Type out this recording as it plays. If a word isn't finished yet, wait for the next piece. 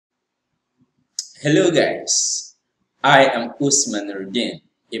Hello guys, I am Usman Nuruddin,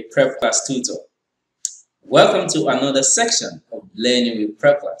 a Prepclass tutor. Welcome to another section of Learning with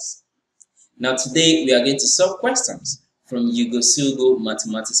Prepclass. Now today we are going to solve questions from UGO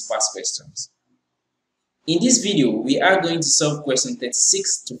Mathematics Past Questions. In this video, we are going to solve question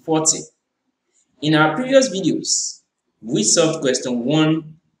 36 to 40. In our previous videos, we solved question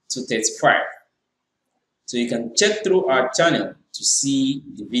 1 to 35. So you can check through our channel to see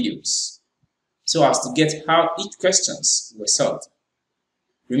the videos, so as to get how each questions were solved.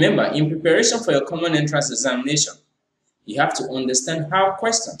 Remember, in preparation for your common entrance examination, you have to understand how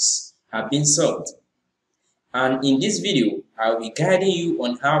questions have been solved. And in this video, I will be guiding you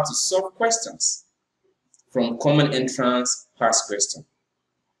on how to solve questions from common entrance past question.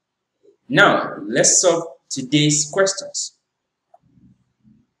 Now, let's solve today's questions.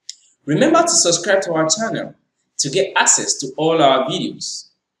 Remember to subscribe to our channel to get access to all our videos.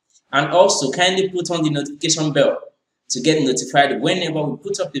 And also kindly put on the notification bell to get notified whenever we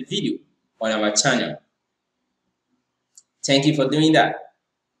put up the video on our channel. Thank you for doing that.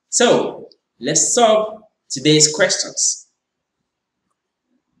 So let's solve today's questions.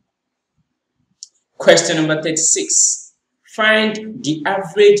 Question number 36. Find the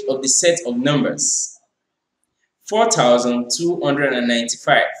average of the set of numbers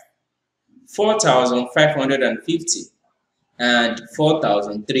 4,295, 4,550, and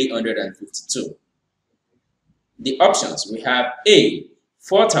 4,352. The options we have: A,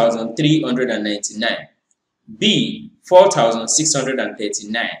 4,399, B,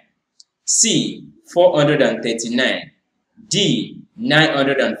 4,639, C, 439, D,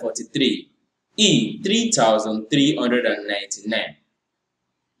 943, E, 3,399.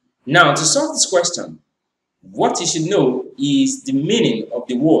 Now, to solve this question, what you should know is the meaning of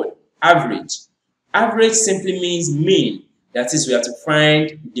the word average. Average simply means mean. That is, we have to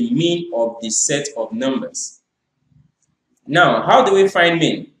find the mean of the set of numbers. Now, how do we find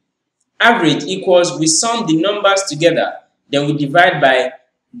mean? Average equals, we sum the numbers together, then we divide by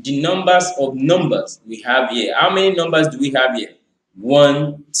the numbers of numbers we have here. How many numbers do we have here?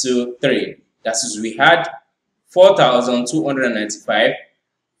 1, 2, 3. That is, we had 4,295,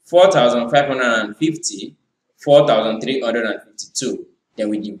 4,550, 4,352. Then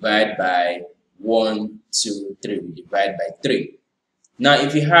we divide by 1, 2, 3. We divide by 3. Now,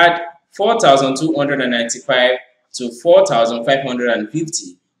 if you had 4,295 to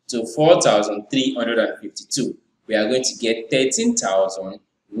 4,550 to 4,352, we are going to get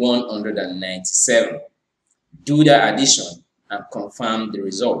 13,197. Do the addition and confirm the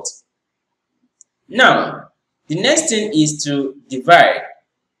result. Now, the next thing is to divide.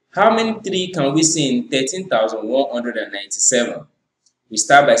 How many 3 can we see in 13,197? We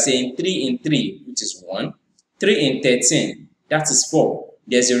start by saying 3 in 3, which is 1. 3 in 13, that is 4.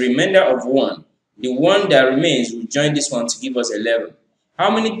 There's a remainder of 1. The 1 that remains will join this one to give us 11. How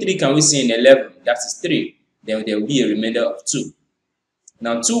many 3 can we see in 11? That is 3. Then there will be a remainder of 2.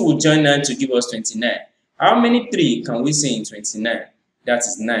 Now 2 will join 9 to give us 29. How many 3 can we see in 29? That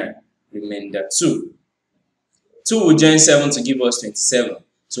is 9. Remainder 2. 2 will join 7 to give us 27.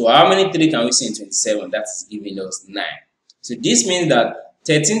 So how many 3 can we see in 27? That is giving us 9. So this means that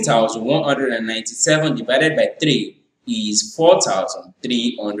 13,197 divided by 3 is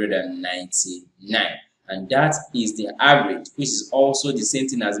 4,399. And that is the average, which is also the same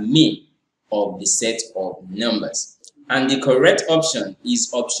thing as mean of the set of numbers. And the correct option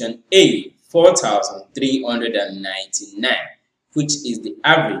is option A, 4,399, which is the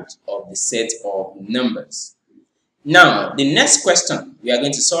average of the set of numbers. Now, the next question we are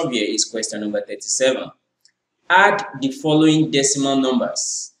going to solve here is question number 37. Add the following decimal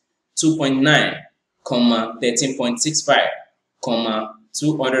numbers: 2.9, 13.65,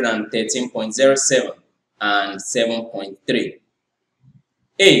 213.07, and 7.3.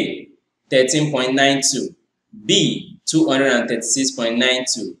 A, 13.92, B,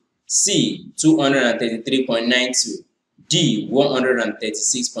 236.92, C, 233.92, D,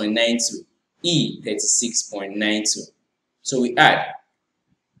 136.92, E, 36.92. So we add.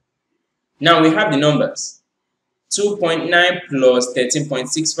 Now we have the numbers. 2.9 plus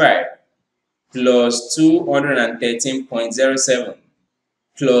 13.65 plus 213.07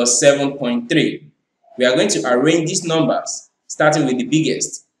 plus 7.3. We are going to arrange these numbers starting with the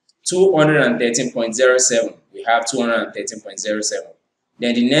biggest, 213.07. We have 213.07.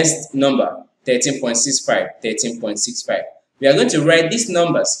 Then the next number, 13.65, 13.65. We are going to write these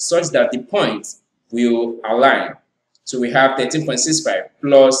numbers such that the points will align. So we have 13.65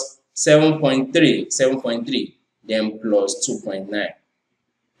 plus 7.3, then plus 2.9.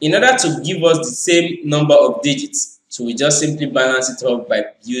 In order to give us the same number of digits, so we just simply balance it up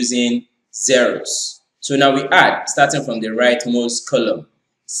by using zeros. So now we add, starting from the rightmost column.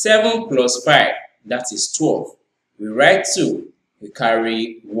 7 plus 5, that is 12. We write 2, we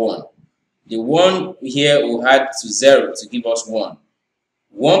carry 1. The 1 here will add to 0 to give us 1.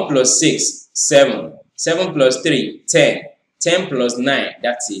 1 plus 6, 7. 7 plus 3, 10. 10 plus 9,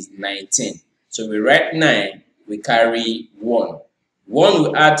 that is 19. So we write 9, we carry 1. 1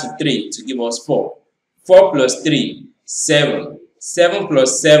 will add to 3 to give us 4. 4 plus 3, 7. 7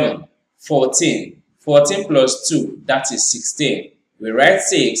 plus 7, 14. 14 plus 2, that is 16. We write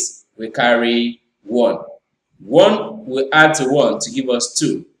 6, we carry 1. 1 will add to 1 to give us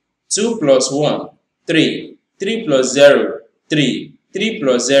 2. 2 plus 1, 3. 3 plus 0, 3. 3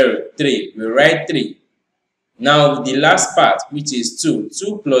 plus 0, 3. We write 3. Now the last part, which is 2.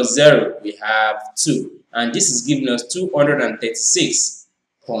 2 plus 0, we have 2. And this is giving us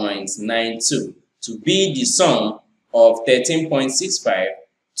 236.92 to be the sum of 13.65,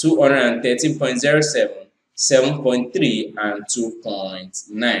 213.07, 7.3, and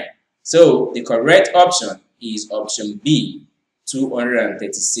 2.9. So the correct option is option B,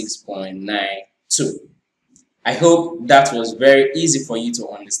 236.92. I hope that was very easy for you to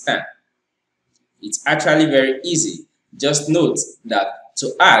understand. It's actually very easy. Just note that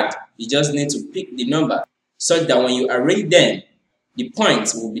to add, you just need to pick the number such that when you arrange them, the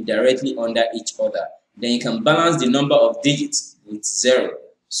points will be directly under each other. Then you can balance the number of digits with 0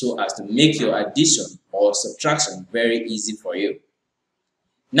 so as to make your addition or subtraction very easy for you.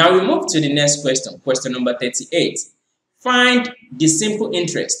 Now we move to the next question, question number 38. Find the simple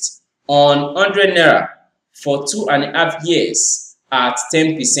interest on 100 naira for 2.5 years at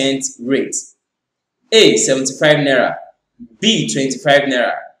 10% rate. A. 75 naira, B. 25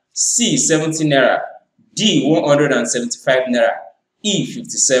 naira, C. 70 naira, D. 175 naira, E.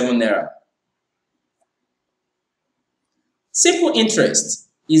 57 naira. Simple interest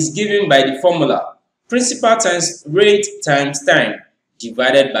is given by the formula principal times rate times time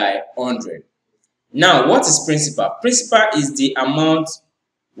divided by 100. Now, what is principal? Principal is the amount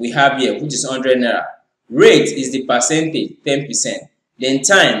we have here, which is 100 naira. Rate is the percentage, 10%. Then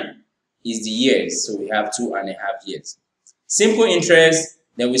time is the years, so we have 2.5 years. Simple interest,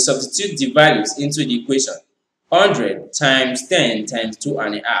 then we substitute the values into the equation. 100 times 10 times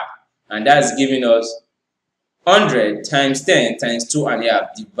 2.5, and that's giving us 100 times 10 times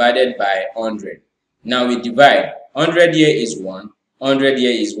 2.5 divided by 100. Now we divide. 100 here is 1, 100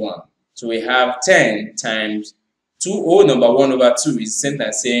 here is 1. So we have 10 times 2, whole number 1 over 2 is the same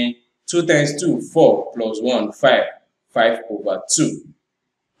as saying 2 times 2, 4, plus 1, 5, 5 over 2.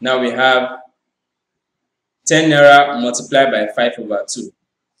 Now we have 10 naira multiplied by 5 over 2.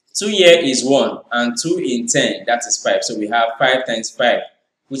 2 here is 1, and 2 in 10, that is 5. So we have 5 times 5,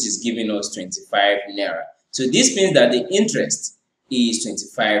 which is giving us 25 naira. So this means that the interest is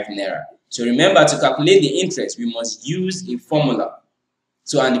 25 naira. So remember, to calculate the interest, we must use a formula.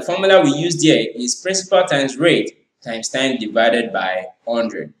 So, and the formula we used here is principal times rate times time divided by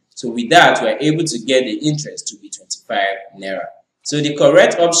 100. So with that, we are able to get the interest to be 25 naira. So the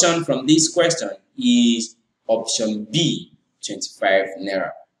correct option from this question is option B, 25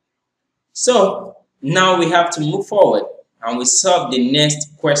 naira. So now we have to move forward and we solve the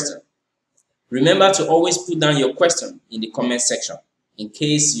next question. Remember to always put down your question in the comment section in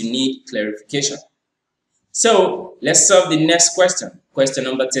case you need clarification. So let's solve the next question. Question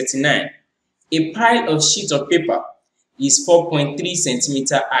number 39. A pile of sheet of paper is 4.3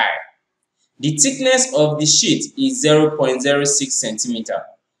 centimeter high. The thickness of the sheet is 0.06 centimeter.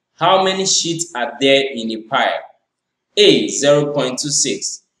 How many sheets are there in a pile? A.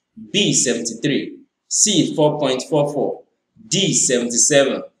 0.26, B. 73, C. 4.44, D.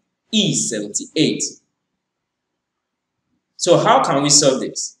 77, E. 78. So how can we solve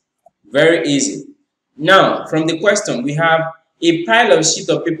this? Very easy. Now, from the question, we have a pile of sheet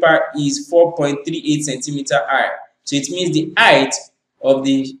of paper is 4.38 centimeter high. So it means the height of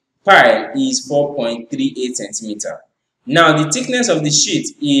the pile is 4.38 centimeter. Now, the thickness of the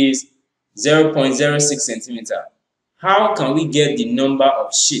sheet is 0.06 centimeter. How can we get the number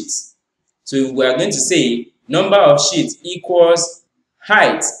of sheets? So we are going to say number of sheets equals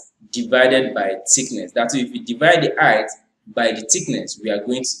height divided by thickness. That is, if we divide the height by the thickness, we are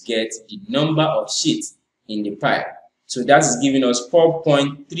going to get the number of sheets in the pile. So that is giving us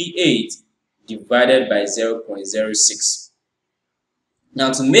 4.38 divided by 0.06.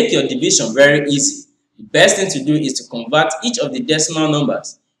 Now, to make your division very easy, the best thing to do is to convert each of the decimal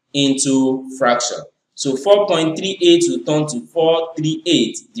numbers into fraction. So 4.38 will turn to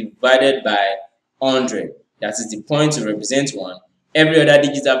 438 divided by 100. That is the point to represent 1. Every other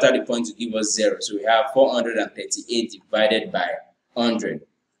digit after the point to give us 0. So we have 438 divided by 100.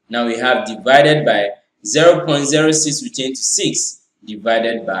 Now we have divided by 0.06, we change to 6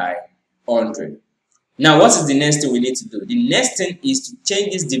 divided by 100. Now what is the next thing we need to do? The next thing is to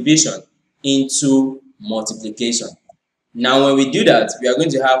change this division into multiplication. Now when we do that, we are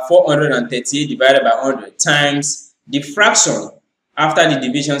going to have 438 divided by 100 times the fraction after the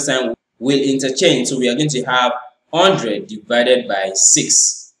division sign will interchange. So we are going to have 100 divided by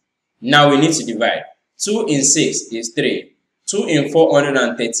 6. Now we need to divide. 2 in 6 is 3. 2 in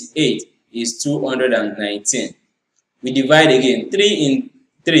 438 is 219. We divide again. 3 in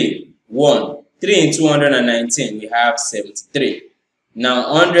 3, 1. 3 in 219, we have 73.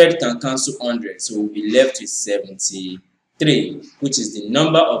 Now 100 can cancel 100, so we'll be left with 73, which is the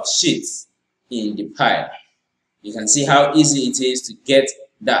number of sheets in the pile. You can see how easy it is to get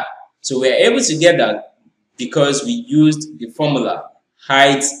that. So we're able to get that because we used the formula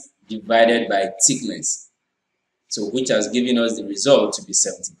height divided by thickness, so which has given us the result to be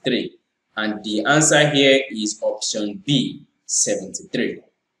 73. And the answer here is option B, 73.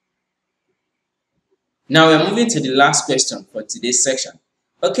 Now we're moving to the last question for today's section.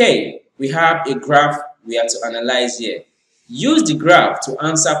 Okay, we have a graph we have to analyze here. Use the graph to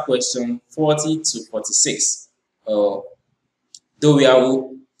answer question 40 to 46. Though we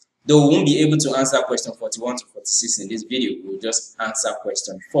won't be able to answer question 41 to 46 in this video, we'll just answer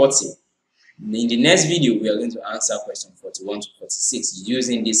question 40. In the next video, we are going to answer question 41 to 46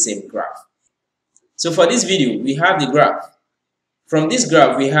 using this same graph. So for this video, we have the graph. From this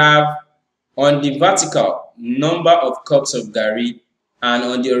graph, we have on the vertical number of cups of garri, and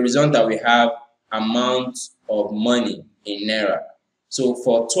on the horizontal we have amount of money in naira. So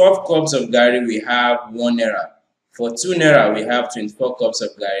for 12 cups of garri we have 1 naira. For 2 naira we have 24 cups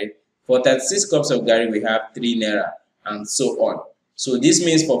of garri. For 36 cups of garri we have 3 naira, and so on. So this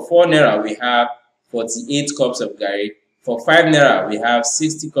means for 4 naira we have 48 cups of garri. For 5 naira we have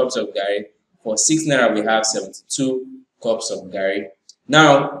 60 cups of garri. For 6 naira we have 72 cups of garri.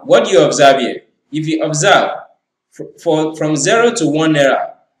 Now, what do you observe here? If you observe, from 0 to 1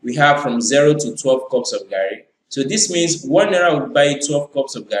 naira, we have from 0 to 12 cups of garri. So this means 1 naira would buy 12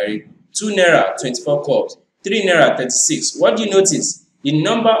 cups of garri, 2 naira, 24 cups, 3 naira, 36. What do you notice? The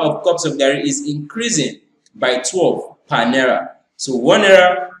number of cups of garri is increasing by 12 per naira. So 1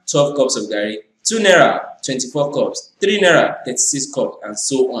 naira, 12 cups of garri, 2 naira, 24 cups, 3 naira, 36 cups, and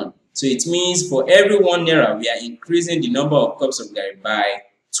so on. So it means for every 1 naira, we are increasing the number of cups of garri by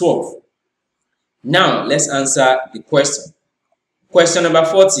 12. Now, let's answer the question. Question number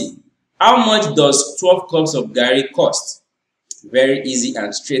 40. How much does 12 cups of garri cost? Very easy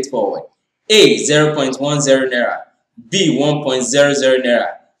and straightforward. A, 0.10 naira. B, 1.00 naira.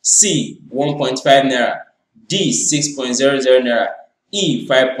 C, 1.5 naira. D, 6.00 naira. E,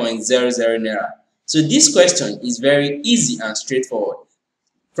 5.00 naira. So this question is very easy and straightforward.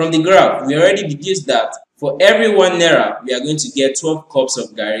 From the graph, we already deduced that for every 1 naira, we are going to get 12 cups of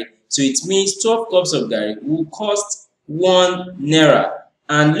garri. So it means 12 cups of garri will cost 1 naira.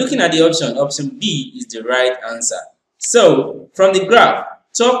 And looking at the option B is the right answer. So from the graph,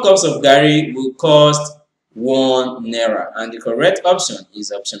 12 cups of garri will cost 1 naira. And the correct option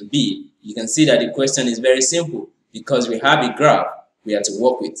is option B. You can see that the question is very simple because we have a graph we have to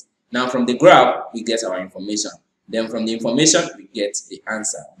work with. Now from the graph, we get our information. Then from the information, we get the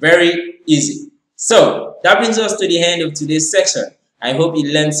answer. Very easy. So that brings us to the end of today's section. I hope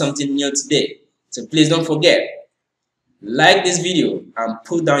you learned something new today. So please don't forget, like this video and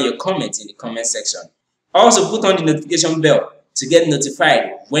put down your comments in the comment section. Also put on the notification bell to get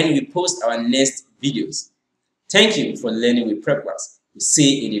notified when we post our next videos. Thank you for learning with Prepclass. We'll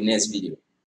see you in the next video.